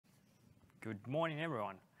Good morning,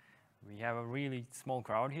 everyone. We have a really small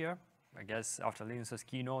crowd here. I guess after Linus's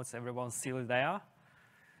keynotes, everyone's still there.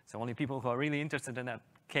 So only people who are really interested in that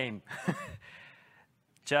came.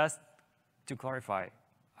 Just to clarify,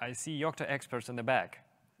 I see Yocto experts in the back.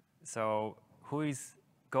 So who is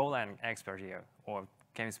Golang expert here, or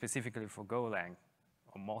came specifically for Golang?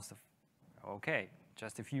 Or most of, okay,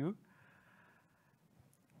 just a few.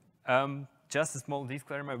 Just a small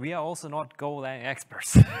disclaimer, we are also not Golang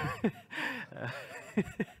experts.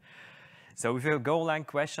 So if you have Golang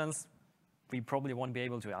questions, we probably won't be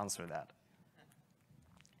able to answer that.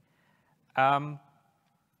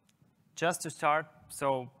 Just to start,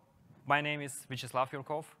 so my name is Vyacheslav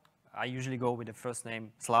Yurkov. I usually go with the first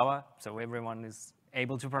name Slava, so everyone is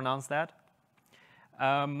able to pronounce that.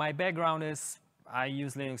 My background is I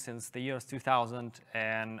use Linux since the years 2000,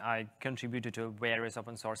 and I contributed to various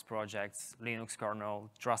open source projects, Linux kernel,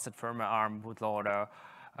 trusted firmware ARM bootloader,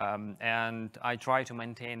 and I try to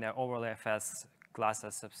maintain the overall FS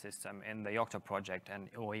classes subsystem in the Yocto project and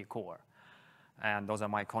OE core. And those are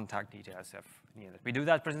my contact details if needed. We do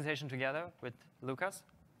that presentation together with Lukas.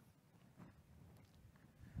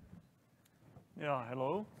 Yeah,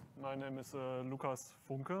 hello. My name is Lukas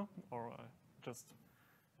Funke, or just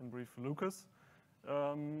in brief, Lukas.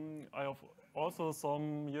 I have also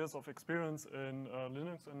some years of experience in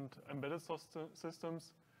Linux and embedded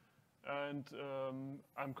systems, and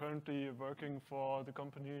I'm currently working for the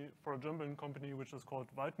company, for a German company which is called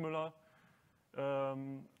Weidmüller,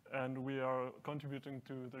 and we are contributing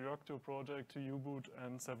to the Yocto project, to U-Boot,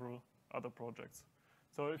 and several other projects.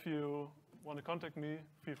 So if you want to contact me,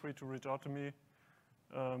 feel free to reach out to me.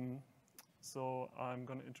 So I'm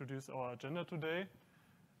going to introduce our agenda today.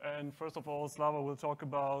 And first of all, Slava will talk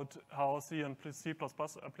about how C and C++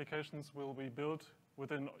 applications will be built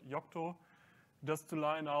within Yocto, just to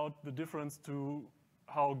line out the difference to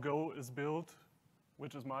how Go is built,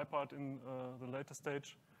 which is my part in the later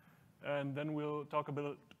stage. And then we'll talk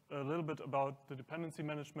a little bit about the dependency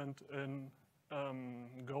management in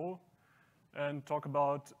Go, and talk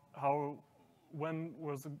about when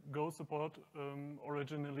was Go support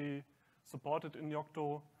originally supported in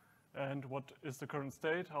Yocto, and what is the current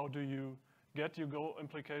state? How do you get your Go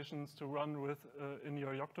applications to run with in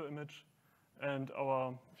your Yocto image, and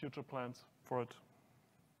our future plans for it.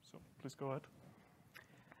 So please go ahead.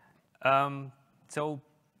 So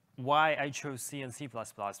why I chose C and C++?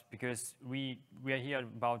 Because we are here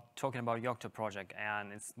talking about Yocto project,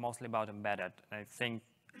 and it's mostly about embedded. I think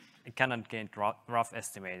it cannot get rough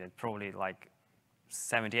estimated, probably like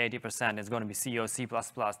 70–80% is going to be C or C++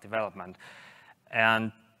 development.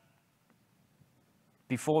 And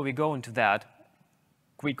before we go into that,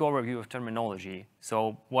 quick overview of terminology.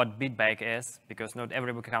 So what bitbake is, because not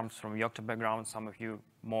everybody comes from Yocto background, some of you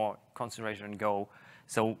more concentration in Go.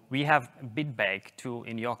 So we have a bitbake tool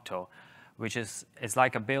in Yocto, which is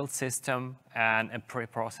like a build system and a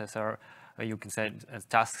preprocessor, you can say a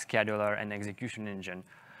task scheduler and execution engine.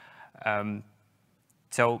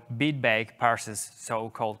 So bitbake parses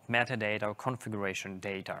so-called metadata or configuration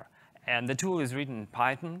data. And the tool is written in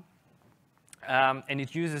Python, and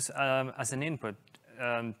it uses as an input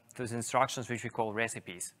those instructions which we call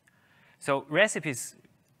recipes. So recipes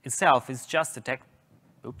itself is just a text.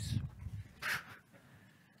 Oops.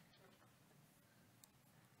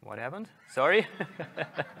 What happened? Sorry.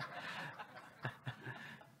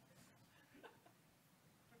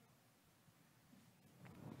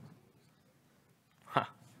 Huh.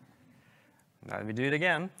 Let me do it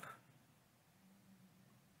again.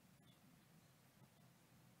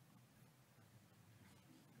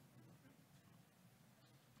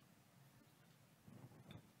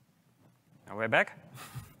 Now we're back.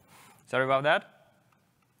 Sorry about that.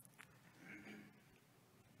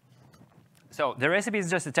 So the recipe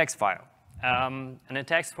is just a text file, and a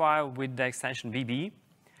text file with the extension VB,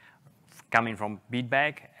 coming from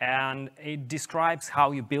bitbake, and it describes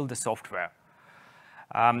how you build the software.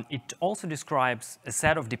 It also describes a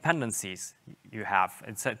set of dependencies you have.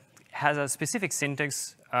 It has a specific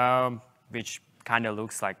syntax, which kind of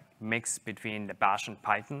looks like a mix between the Bash and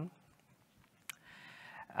Python.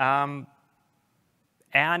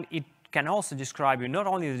 And it can also describe you not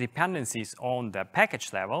only the dependencies on the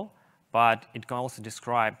package level, but it can also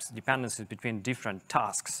describe dependencies between different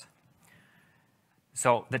tasks.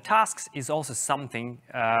 So the tasks is also something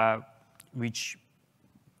which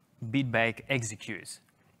bitbake executes.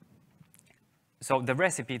 So the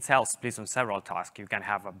recipe itself splits on several tasks. You can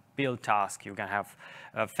have a build task, you can have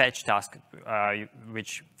a fetch task,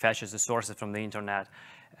 which fetches the sources from the internet,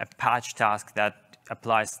 a patch task that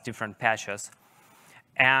applies different patches.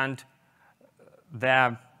 And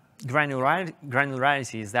the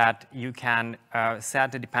granularity is that you can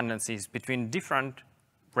set the dependencies between different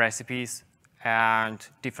recipes and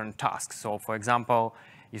different tasks. So for example,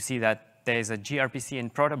 you see that there's a gRPC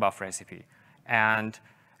and protobuf recipe, and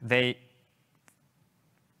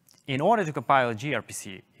in order to compile a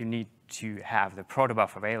gRPC, you need to have the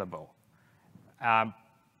protobuf available.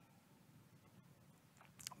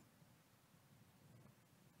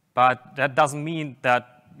 But that doesn't mean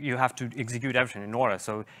that you have to execute everything in order.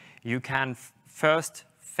 So you can first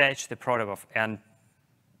fetch the protobuf and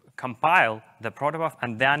compile the protobuf,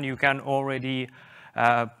 and then you can already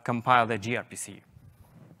compile the gRPC.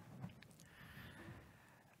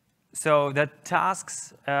 So the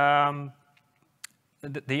tasks, the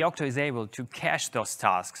Yocto is able to cache those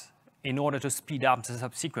tasks in order to speed up the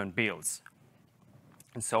subsequent builds,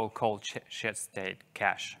 and so-called shared state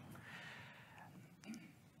cache.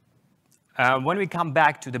 When we come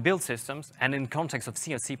back to the build systems, and in context of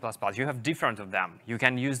C and C++, you have different of them. You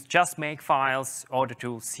can use just make files, order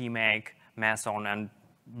tools, CMake, Meson, and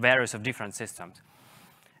various of different systems.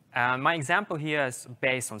 My example here is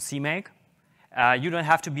based on CMake. You don't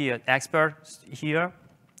have to be an expert here.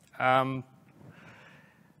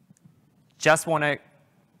 Just want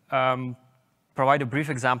to provide a brief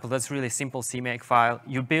example. That's really simple CMake file.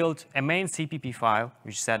 You build a main CPP file,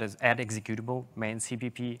 which set as add executable main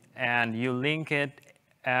CPP, and you link it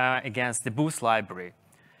against the Boost library.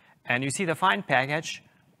 And you see the find package.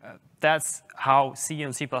 That's how C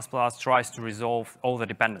and C++ tries to resolve all the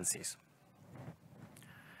dependencies.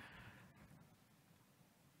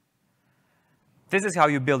 This is how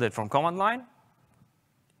you build it from command line.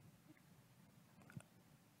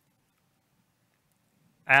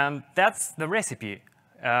 And that's the recipe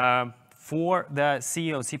for the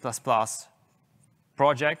C or C++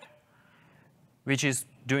 project, which is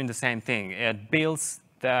doing the same thing. It builds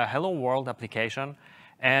the Hello World application,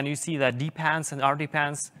 and you see that depends and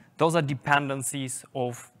rdepends, those are dependencies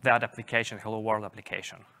of that application, Hello World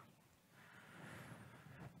application.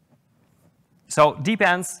 So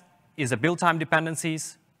depends is a build time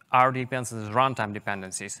dependencies, rdepends is runtime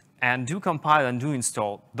dependencies. And do compile and do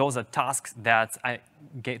install, those are tasks that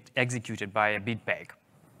get executed by a bitbag.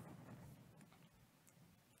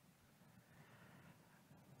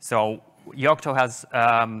 So Yocto has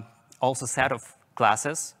also a set of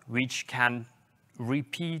classes which can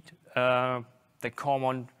repeat the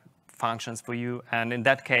common functions for you. And in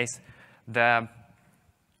that case, the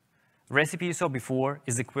recipe you saw before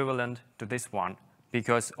is equivalent to this one,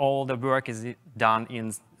 because all the work is done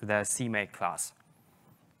in the CMake class.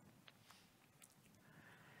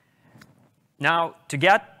 Now, to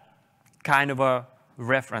get kind of a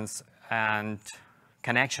reference and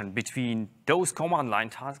connection between those command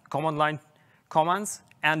line commands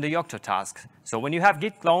and the Yocto tasks. So when you have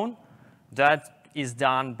git clone, that is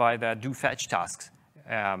done by the do fetch tasks.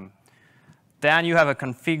 Then you have a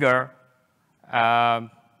configure,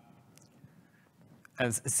 as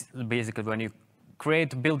basically when you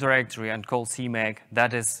create a build directory and call CMake,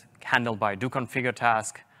 that is handled by do configure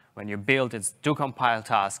task. When you build, it's do compile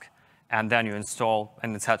task, and then you install,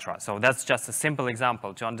 and etc. So that's just a simple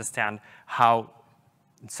example to understand how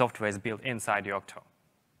software is built inside Yocto.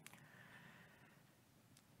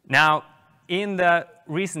 Now, in the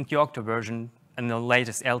recent Yocto version, and the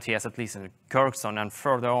latest LTS, at least in Kirkstone and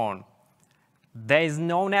further on, there is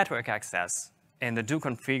no network access in the do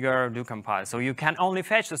configure, do compile. So you can only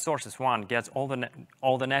fetch the sources one, get all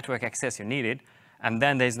the network access you needed, and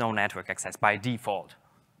then there's no network access by default.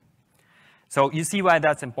 So you see why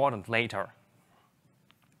that's important later.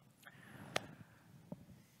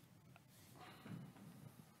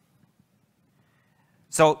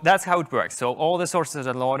 So that's how it works. So all the sources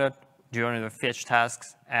are loaded during the fetch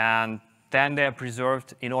tasks, and then they're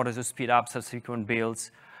preserved in order to speed up subsequent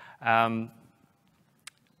builds.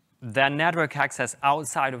 The network access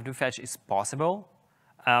outside of do fetch is possible,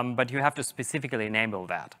 but you have to specifically enable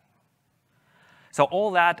that. So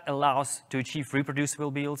all that allows to achieve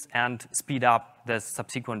reproducible builds and speed up the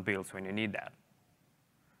subsequent builds when you need that.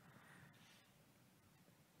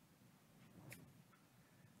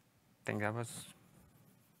 I think that was...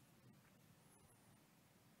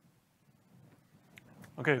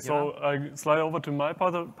 Okay, so I slide over to my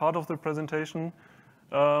part of the presentation.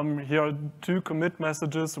 Here are two commit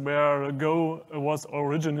messages where Go was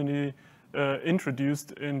originally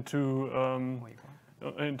introduced into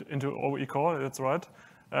OE Core, that's right.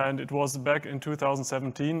 And it was back in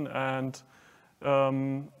 2017, and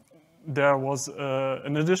there was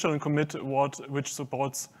an additional commit which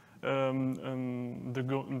supports the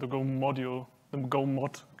Go module, the Go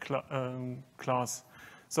mod class.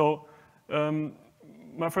 So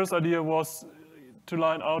my first idea was to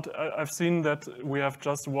line out, I've seen that we have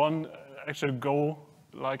just one actual Go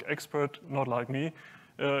expert, not like me,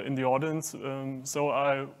 in the audience. So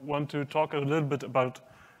I want to talk a little bit about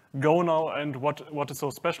Go now and what is so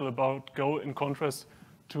special about Go in contrast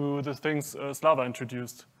to the things Slava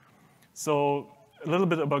introduced. So a little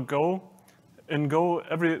bit about Go. In Go,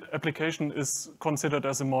 every application is considered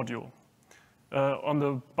as a module. On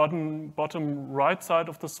the bottom right side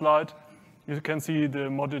of the slide, you can see the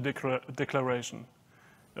module declaration.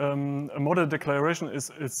 A module declaration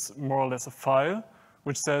is more or less a file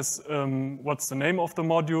which says what's the name of the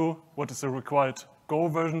module, what is the required Go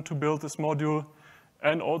version to build this module,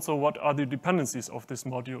 and also what are the dependencies of this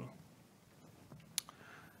module.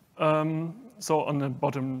 So on the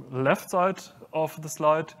bottom left side of the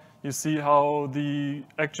slide, you see how the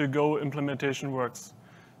actual Go implementation works.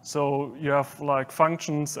 So you have like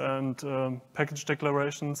functions and package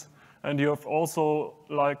declarations, and you have also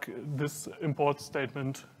like this import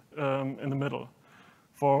statement in the middle.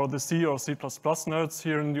 For the C or C++ nerds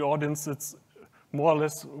here in the audience, it's more or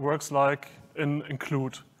less works like an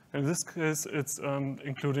include. In this case, it's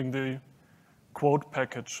including the quote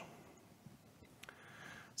package.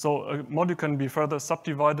 So a module can be further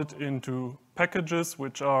subdivided into packages,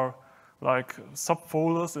 which are like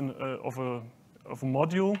subfolders of a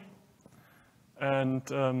module.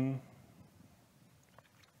 And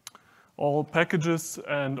all packages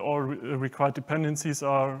and all required dependencies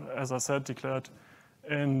are, as I said, declared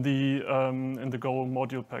in the Go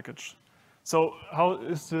module package. So how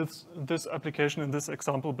is this application in this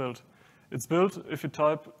example built? It's built if you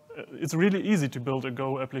type. It's really easy to build a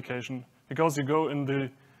Go application because you go in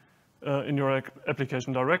your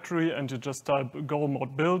application directory and you just type go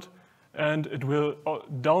mod build, and it will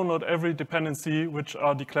download every dependency which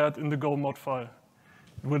are declared in the Go mod file.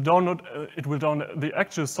 It will download the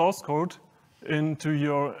actual source code into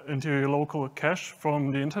your local cache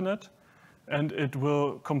from the internet, and it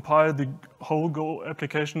will compile the whole Go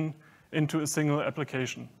application into a single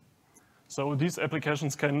application. So these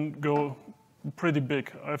applications can go pretty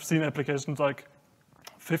big. I've seen applications like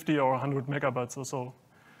 50 or 100 megabytes or so.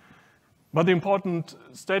 But the important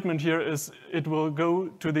statement here is it will go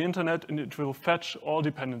to the internet and it will fetch all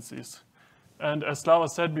dependencies. And as Slava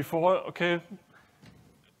said before, okay,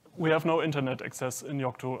 we have no internet access in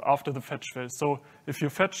Yocto after the fetch phase. So if you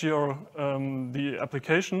fetch the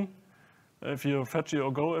application, if you fetch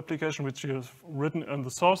your Go application, which you have written in the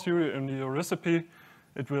source URL in your recipe,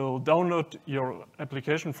 it will download your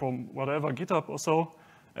application from whatever, GitHub or so.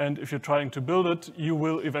 And if you're trying to build it, you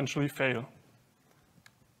will eventually fail.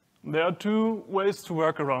 There are two ways to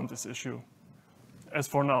work around this issue, as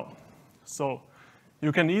for now. So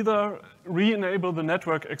you can either re-enable the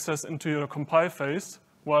network access into your compile phase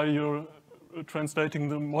while you're translating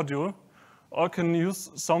the module, or can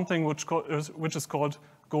use something which is called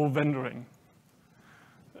Go vendoring.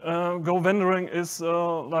 Go vendoring is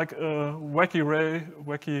like a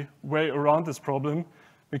wacky way around this problem,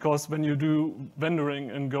 because when you do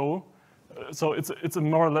vendoring in Go, so it's a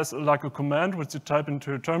more or less like a command which you type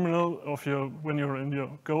into a terminal when you're in your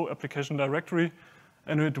Go application directory,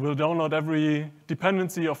 and it will download every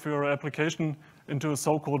dependency of your application into a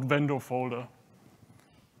so-called vendor folder.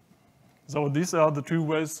 So these are the two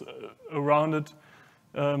ways around it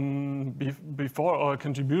before our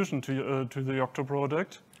contribution to the Yocto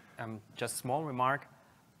project. Just a small remark.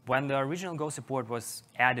 When the original Go support was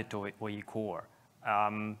added to OE core,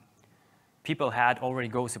 people had already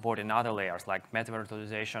Go support in other layers, like meta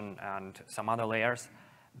virtualization and some other layers.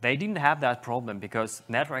 They didn't have that problem because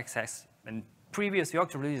network access in previous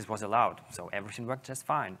Yocto releases was allowed, so everything worked just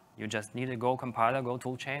fine. You just need a Go compiler, Go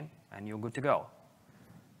toolchain, and you're good to go.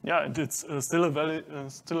 Yeah, and it's still a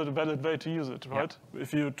valid way to use it, right? Yeah.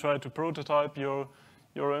 If you try to prototype your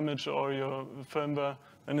image or your firmware,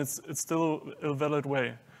 then it's still a valid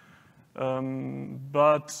way.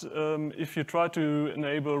 But if you try to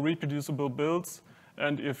enable reproducible builds,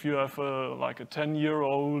 and if you have like a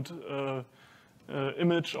 10-year-old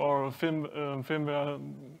image or a firmware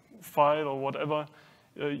file or whatever,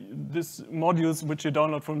 these modules which you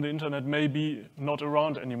download from the internet may be not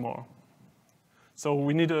around anymore. So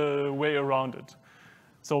we need a way around it.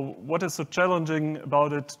 So what is so challenging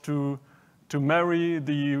about it to marry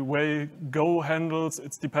the way Go handles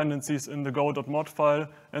its dependencies in the go.mod file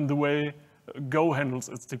and the way Go handles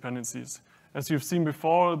its dependencies? As you've seen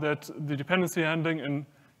before, that the dependency handling in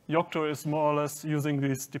Yocto is more or less using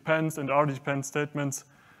these depends and rdepend statements,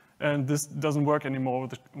 and this doesn't work anymore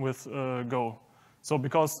with Go. So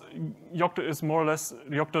because Yocto is more or less,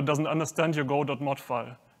 Yocto doesn't understand your go.mod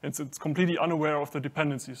file. It's completely unaware of the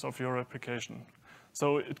dependencies of your application.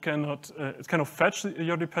 So it cannot fetch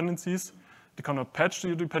your dependencies, It cannot patch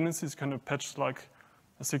your dependencies, it cannot patch like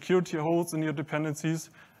security holes in your dependencies,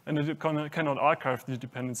 and it cannot archive the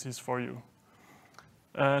dependencies for you.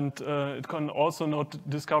 And it can also not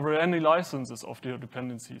discover any licenses of your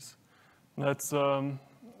dependencies. That's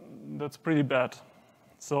pretty bad.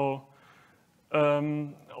 So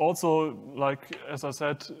also, like as I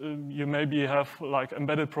said, you maybe have like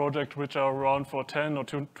embedded projects which are around for 10 or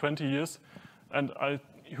 20 years, and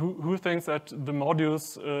who thinks that the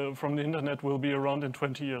modules from the internet will be around in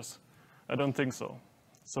 20 years? I don't think so.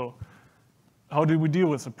 So how do we deal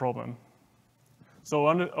with the problem? So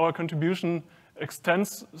our contribution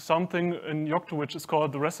extends something in Yocto which is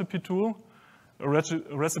called the recipe tool. A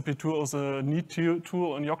recipe tool is a neat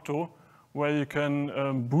tool in Yocto where you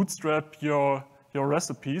can bootstrap your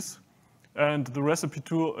recipes, and the recipe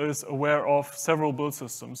tool is aware of several build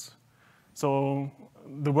systems. So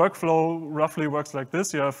the workflow roughly works like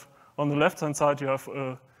this. You have, on the left-hand side, you have,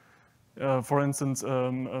 for instance,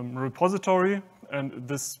 repository, and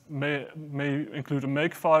this may include a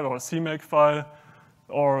makefile or a CMake file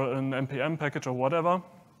or an npm package or whatever.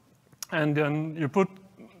 And then you put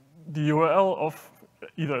the URL of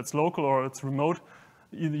either it's local or it's remote.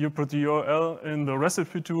 You put the URL in the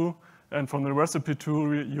recipe tool, and from the recipe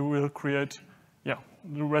tool you will create,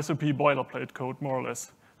 the recipe boilerplate code, more or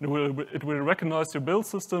less. It will recognize your build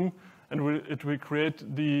system, and it will create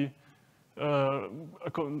the,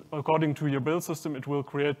 according to your build system, it will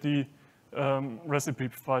create the recipe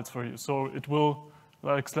files for you. So it will,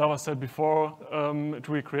 like Slava said before, it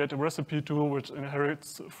will create a recipe tool which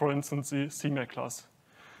inherits, for instance, the CMake class.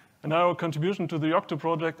 And our contribution to the Yocto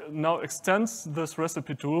project now extends this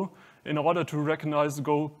recipe tool in order to recognize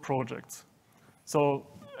Go projects. So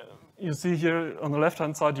you see here on the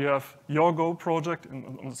left-hand side, you have your Go project.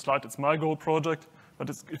 And on the slide, it's my Go project, but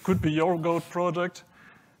it could be your Go project.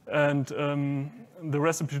 And the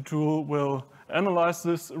recipe tool will analyze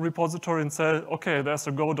this repository and say, okay, there's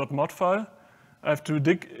a go.mod file. I have to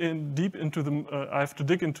dig deep into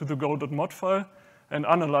the go.mod file and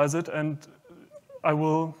analyze it, and I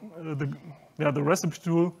will, the recipe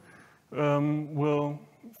tool will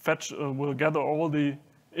gather all the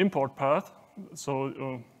import path.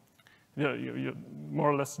 So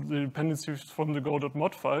more or less the dependencies from the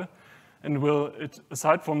go.mod file, and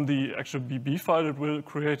aside from the actual BB file, it will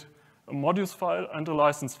create a modules file and a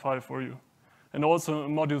license file for you, and also a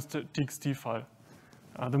modules.txt file.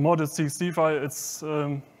 The modules.txt file, it's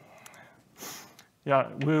I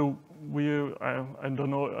don't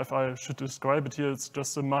know if I should describe it here. It's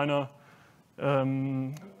just a minor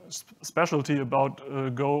specialty about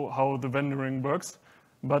Go, how the vendoring works.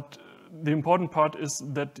 But the important part is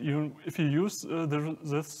that if you use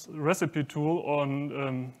this recipe tool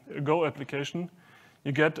on a Go application,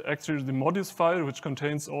 you get actually the modules file, which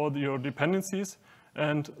contains all your dependencies,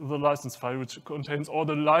 and the license file, which contains all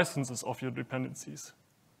the licenses of your dependencies.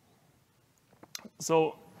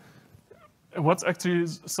 So what's actually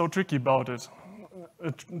so tricky about it?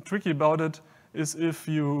 Tricky about it is if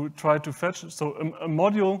you try to fetch, so a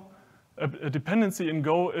module, a dependency in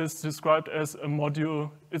Go is described as a module.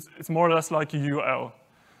 It's more or less like a URL.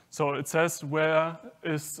 So it says where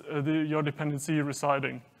is your dependency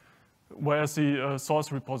residing, where is the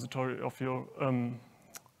source repository of your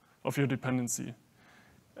dependency.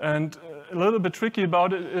 And a little bit tricky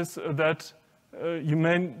about it is that you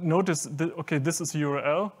may notice that, okay, this is a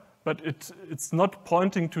URL, but it's not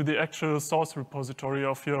pointing to the actual source repository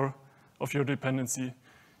of your dependency.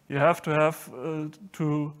 You have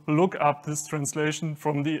to look up this translation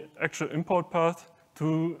from the actual import path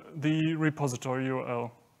to the repository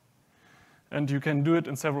URL. And you can do it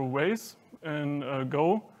in several ways. In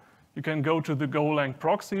Go, you can go to the Golang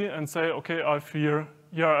proxy and say, okay, I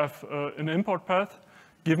have an import path.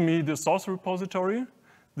 Give me the source repository.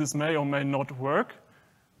 This may or may not work.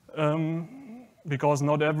 Because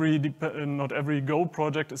not every Go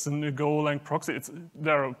project is in the Golang proxy.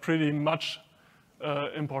 There are pretty much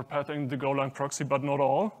import path in the Golang proxy, but not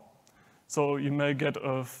all. So you may get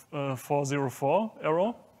a 404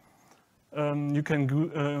 error. You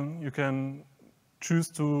can choose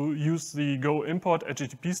to use the Go import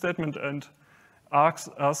HTTP statement and ask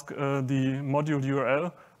the module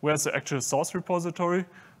URL where's the actual source repository,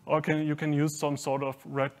 or you can use some sort of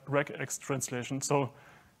regex translation. So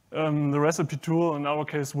the recipe tool, in our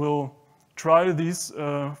case, will try these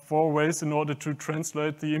 4 ways in order to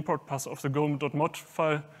translate the import path of the go.mod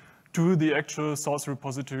file to the actual source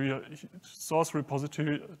repository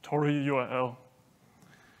URL.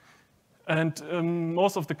 And in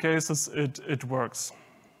most of the cases, it works.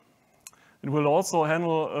 It will also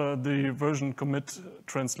handle the version commit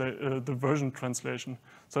the version translation.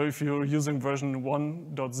 So if you're using version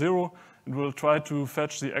 1.0 it will try to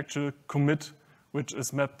fetch the actual commit, which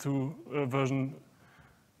is mapped to version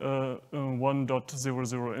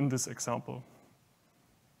 1.00 in this example.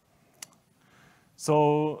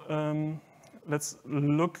 So let's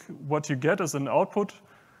look what you get as an output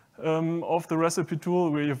of the recipe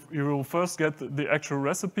tool, where you will first get the actual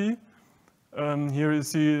recipe. Here you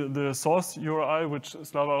see the source URI, which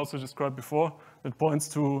Slava also described before. It points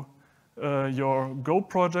to your Go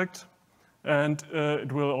project, and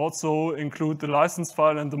it will also include the license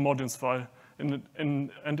file and the modules file, and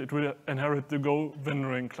it will inherit the Go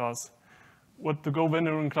vendoring class. What the Go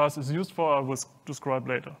vendoring class is used for, I will describe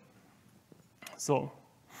later. So,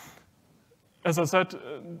 as I said,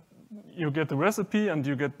 you get the recipe and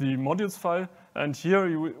you get the modules file, and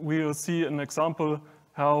here we will see an example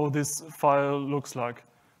how this file looks like.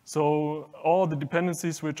 So all the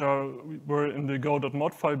dependencies which were in the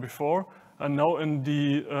go.mod file before are now in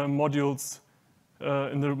the modules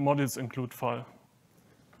include file.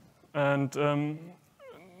 And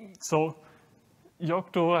so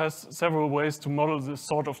Yocto has several ways to model this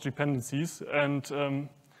sort of dependencies, and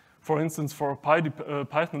for instance, for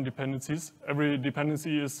Python dependencies, every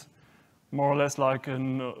dependency is more or less like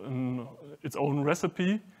its own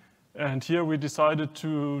recipe. And here we decided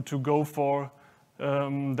to go for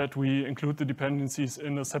that we include the dependencies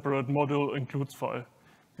in a separate module includes file.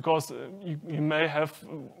 Because you may have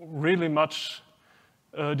really much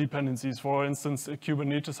dependencies. For instance,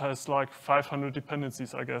 Kubernetes has like 500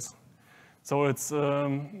 dependencies, I guess. So it's a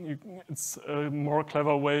more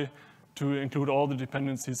clever way to include all the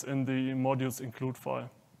dependencies in the modules include file.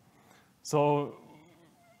 So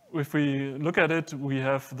if we look at it, we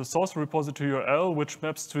have the source repository URL, which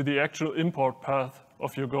maps to the actual import path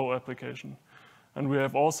of your Go application. And we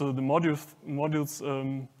have also the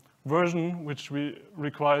modules version, which we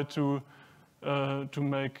require to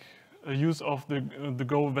make use of the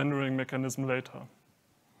Go vendoring mechanism later.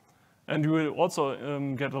 And you will also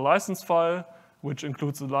get a license file, which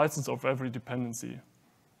includes the license of every dependency.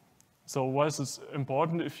 So why is this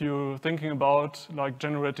important? If you're thinking about like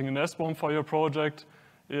generating an SBOM for your project,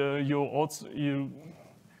 if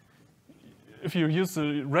you use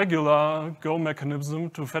the regular Go mechanism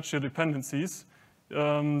to fetch your dependencies,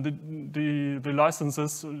 the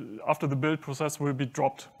licenses after the build process will be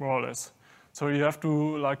dropped, more or less. So you have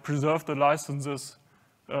to like preserve the licenses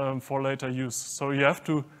for later use. So you have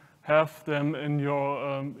to have them in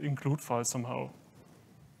your include file somehow.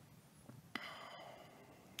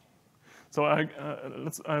 So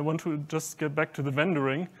I want to just get back to the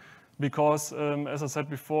vendoring, because as I said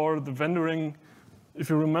before, the vendoring, if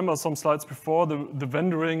you remember some slides before, the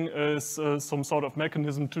vendoring is some sort of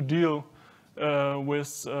mechanism to deal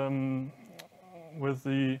with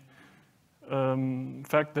the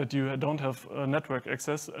fact that you don't have network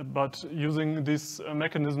access, but using this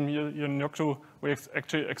mechanism here in Yocto, we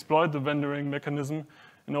actually exploit the vendoring mechanism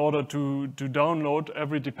in order to download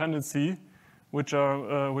every dependency which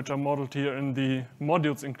are modeled here in the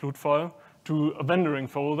modules include file to a vendoring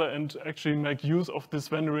folder and actually make use of this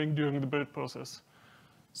vendoring during the build process.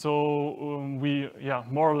 So we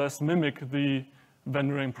more or less mimic the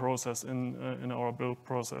vendoring process in our build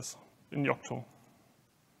process in Yocto.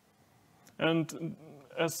 And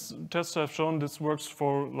as tests have shown, this works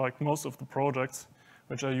for like most of the projects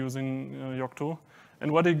which are using Yocto.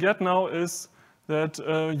 And what you get now is that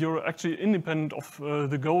you're actually independent of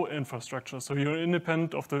the Go infrastructure. So you're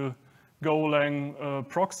independent of the Golang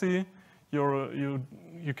proxy.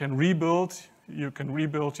 You can rebuild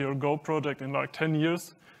your Go project in like 10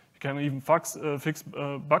 years. You can even fix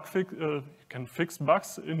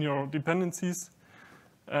bugs in your dependencies.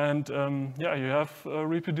 And you have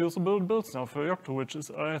reproducible builds now for Yocto, which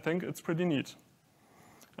is, I think, it's pretty neat.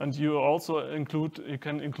 And you also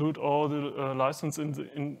can include all the license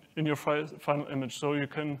in your final image, so you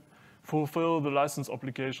can fulfill the license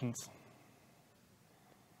obligations.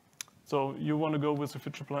 So you want to go with the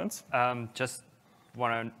future plans? Just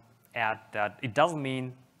want to add that it doesn't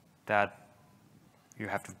mean that you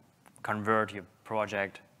have to convert your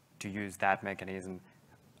project to use that mechanism.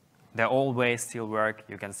 They always still work.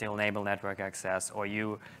 You can still enable network access, or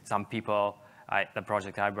some people, the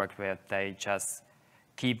project I worked with, they just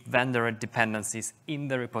keep vendor dependencies in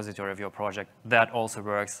the repository of your project. That also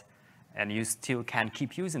works, and you still can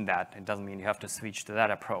keep using that. It doesn't mean you have to switch to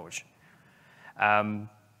that approach. And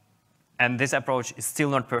this approach is still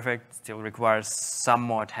not perfect, still requires some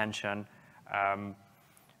more attention.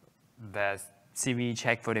 The CV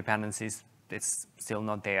check for dependencies, it's still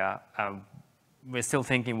not there. We're still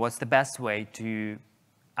thinking what's the best way to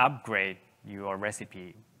upgrade your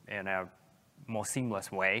recipe in a more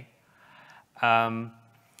seamless way.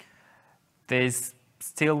 There's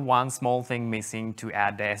still one small thing missing to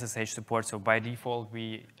add the SSH support. So by default,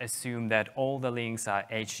 we assume that all the links are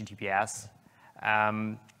HTTPS.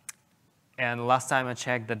 And last time I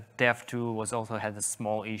checked, the dev tool also had a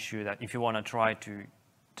small issue that if you want to try to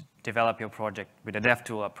develop your project with a dev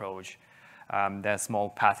tool approach, there's a small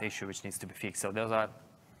path issue which needs to be fixed. So those are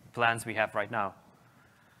plans we have right now.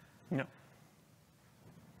 Yeah.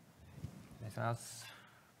 Anything else?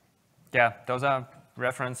 Yeah, those are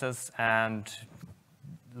references and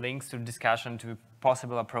links to discussion to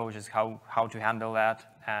possible approaches, how to handle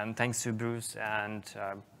that. And thanks to Bruce and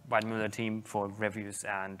Weidmüller team for reviews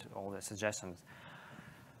and all the suggestions.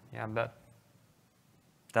 Yeah, but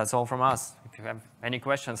that's all from us. If you have any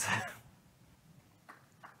questions.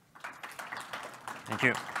 Thank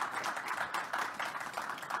you.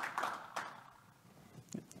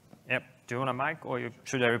 Yep. Do you want a mic, or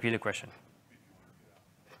should I repeat the question?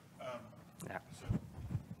 Yeah.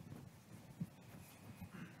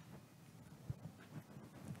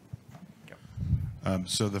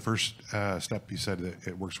 So the first step, you said that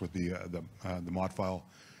it works with the mod file.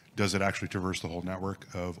 Does it actually traverse the whole network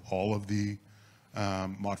of all of the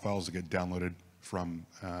mod files that get downloaded from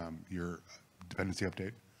your dependency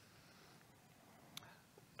update?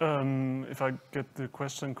 If I get the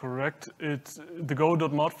question correct, the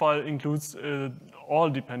go.mod file includes all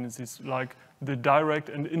dependencies, like the direct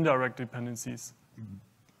and indirect dependencies.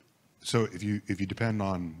 So if you depend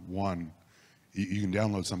on one, you can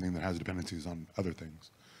download something that has dependencies on other things.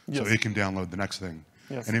 Yes. So it can download the next thing.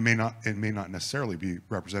 Yes. And it may not necessarily be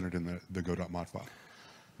represented in the go.mod file.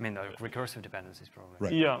 I mean, the recursive dependencies probably.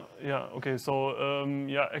 Right. Yeah, okay. So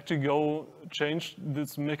actually Go changed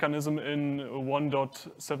this mechanism in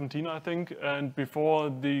 1.17, I think. And before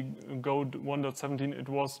the Go 1.17, it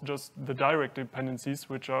was just the direct dependencies,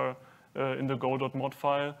 which are in the go.mod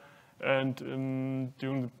file. And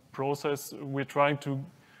during the process, we're trying to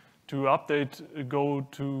update Go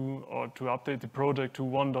to update the project to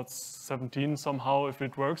 1.17 somehow, if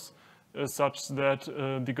it works, such that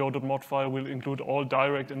the go.mod file will include all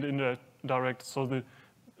direct and indirect, so the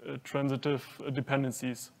transitive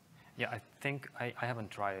dependencies. Yeah, I think I haven't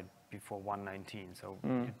tried it before 1.19, so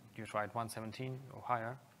you tried 1.17 or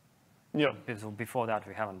higher? Yeah. So before that,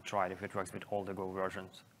 we haven't tried if it works with all the Go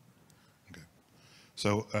versions. Okay.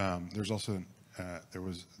 So there's also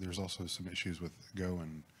some issues with Go,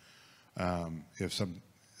 and if some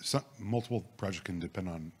multiple projects can depend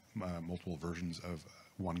on multiple versions of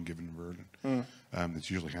one given version,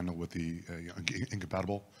 that's usually handled with the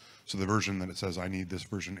incompatible. So the version that it says I need this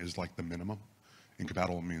version is like the minimum.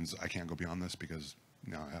 Incompatible means I can't go beyond this because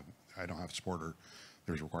now I don't have support or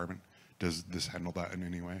there's a requirement. Does this handle that in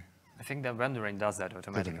any way? I think the rendering does that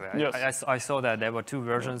automatically. Yes. I saw that there were two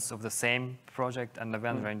versions of the same project, and the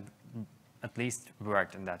rendering at least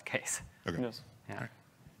worked in that case. Okay. Yes. Yeah. Right.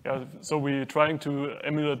 Yeah, so we're trying to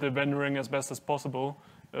emulate the rendering as best as possible.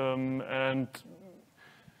 And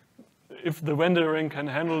if the rendering can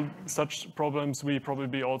handle such problems, we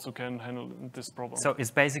probably also can handle this problem. So it's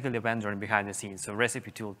basically the rendering behind the scenes. So recipe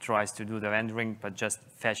tool tries to do the rendering, but just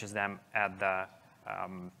fetches them at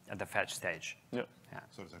the fetch stage. Yeah. Yeah.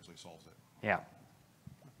 So it essentially solves it. Yeah.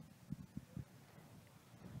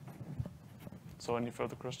 So any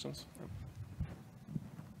further questions?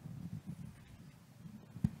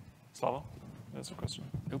 Slava, there's a question.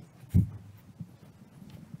 Nope.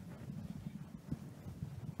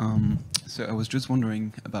 So I was just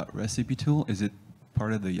wondering about recipe tool. Is it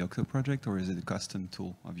part of the Yocto project, or is it a custom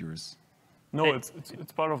tool of yours? No, it's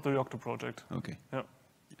part of the Yocto project. Okay. Yeah.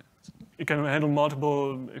 It can handle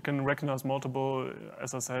multiple, it can recognize multiple,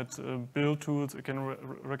 as I said, build tools. It can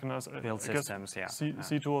recognize Build systems, yeah.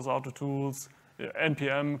 C tools, auto tools,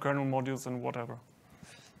 NPM, kernel modules, and whatever.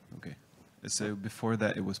 Okay. So before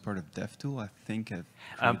that, it was part of DevTool, I think.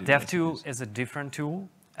 DevTool is a different tool.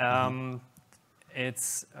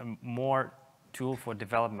 It's a more tool for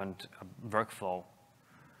development workflow.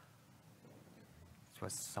 This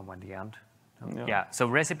was somewhere at the end. Yeah, so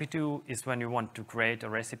recipe tool is when you want to create a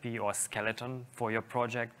recipe or a skeleton for your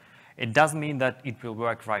project. It doesn't mean that it will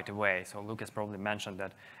work right away. So Lukas probably mentioned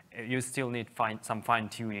that you still need some fine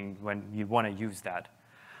tuning when you want to use that.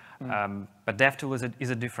 But DevTool is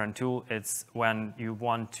a different tool. It's when you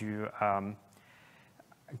want to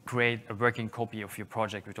create a working copy of your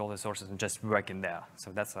project with all the sources and just work in there.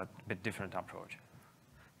 So that's a bit different approach.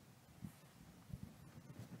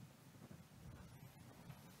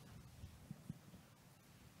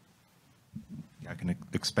 I can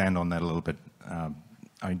expand on that a little bit.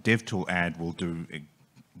 DevTool add will do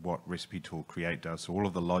what recipe tool create does. So all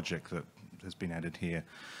of the logic that has been added here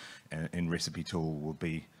in recipe tool will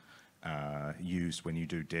be used when you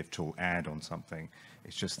do DevTool add on something.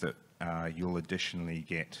 It's just that you'll additionally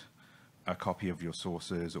get a copy of your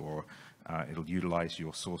sources, or it'll utilize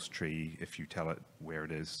your source tree if you tell it where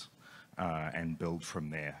it is, and build from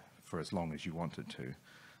there for as long as you want it to.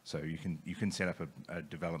 So you can set up a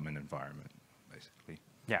development environment, basically.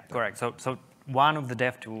 Yeah, correct. So one of the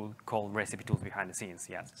dev tool called recipe tools behind the scenes,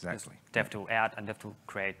 yes. Exactly. DevTool add and DevTool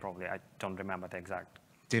create, probably. I don't remember the exact.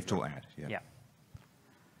 DevTool add, yeah. Yeah.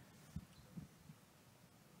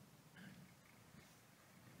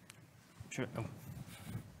 Sure. Oh.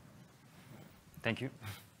 Thank you.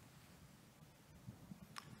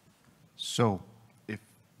 So,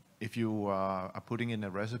 if you are putting in a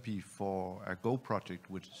recipe for a Go project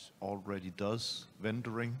which already does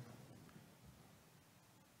vendoring,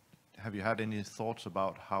 have you had any thoughts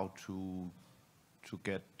about how to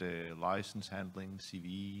get the license handling,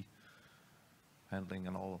 CV handling,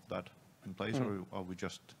 and all of that in place, or are we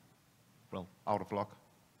just, well, out of luck?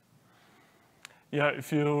 Yeah,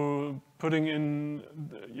 if you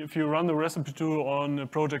run the recipe tool on a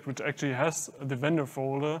project which actually has the vendor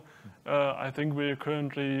folder, I think we're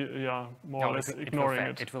currently, more or less ignoring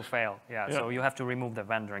it. It will fail, yeah. So you have to remove the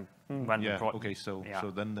vendor. Okay, so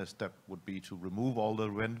then the step would be to remove all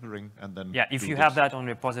the rendering and then. Yeah, if you have that on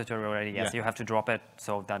repository already, yes, you have to drop it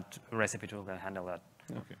so that recipe tool can handle that.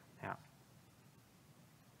 Okay. Yeah.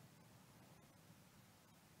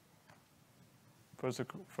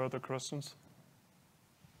 Further questions?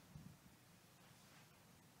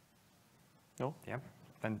 No? Yeah.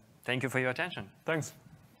 Then thank you for your attention. Thanks.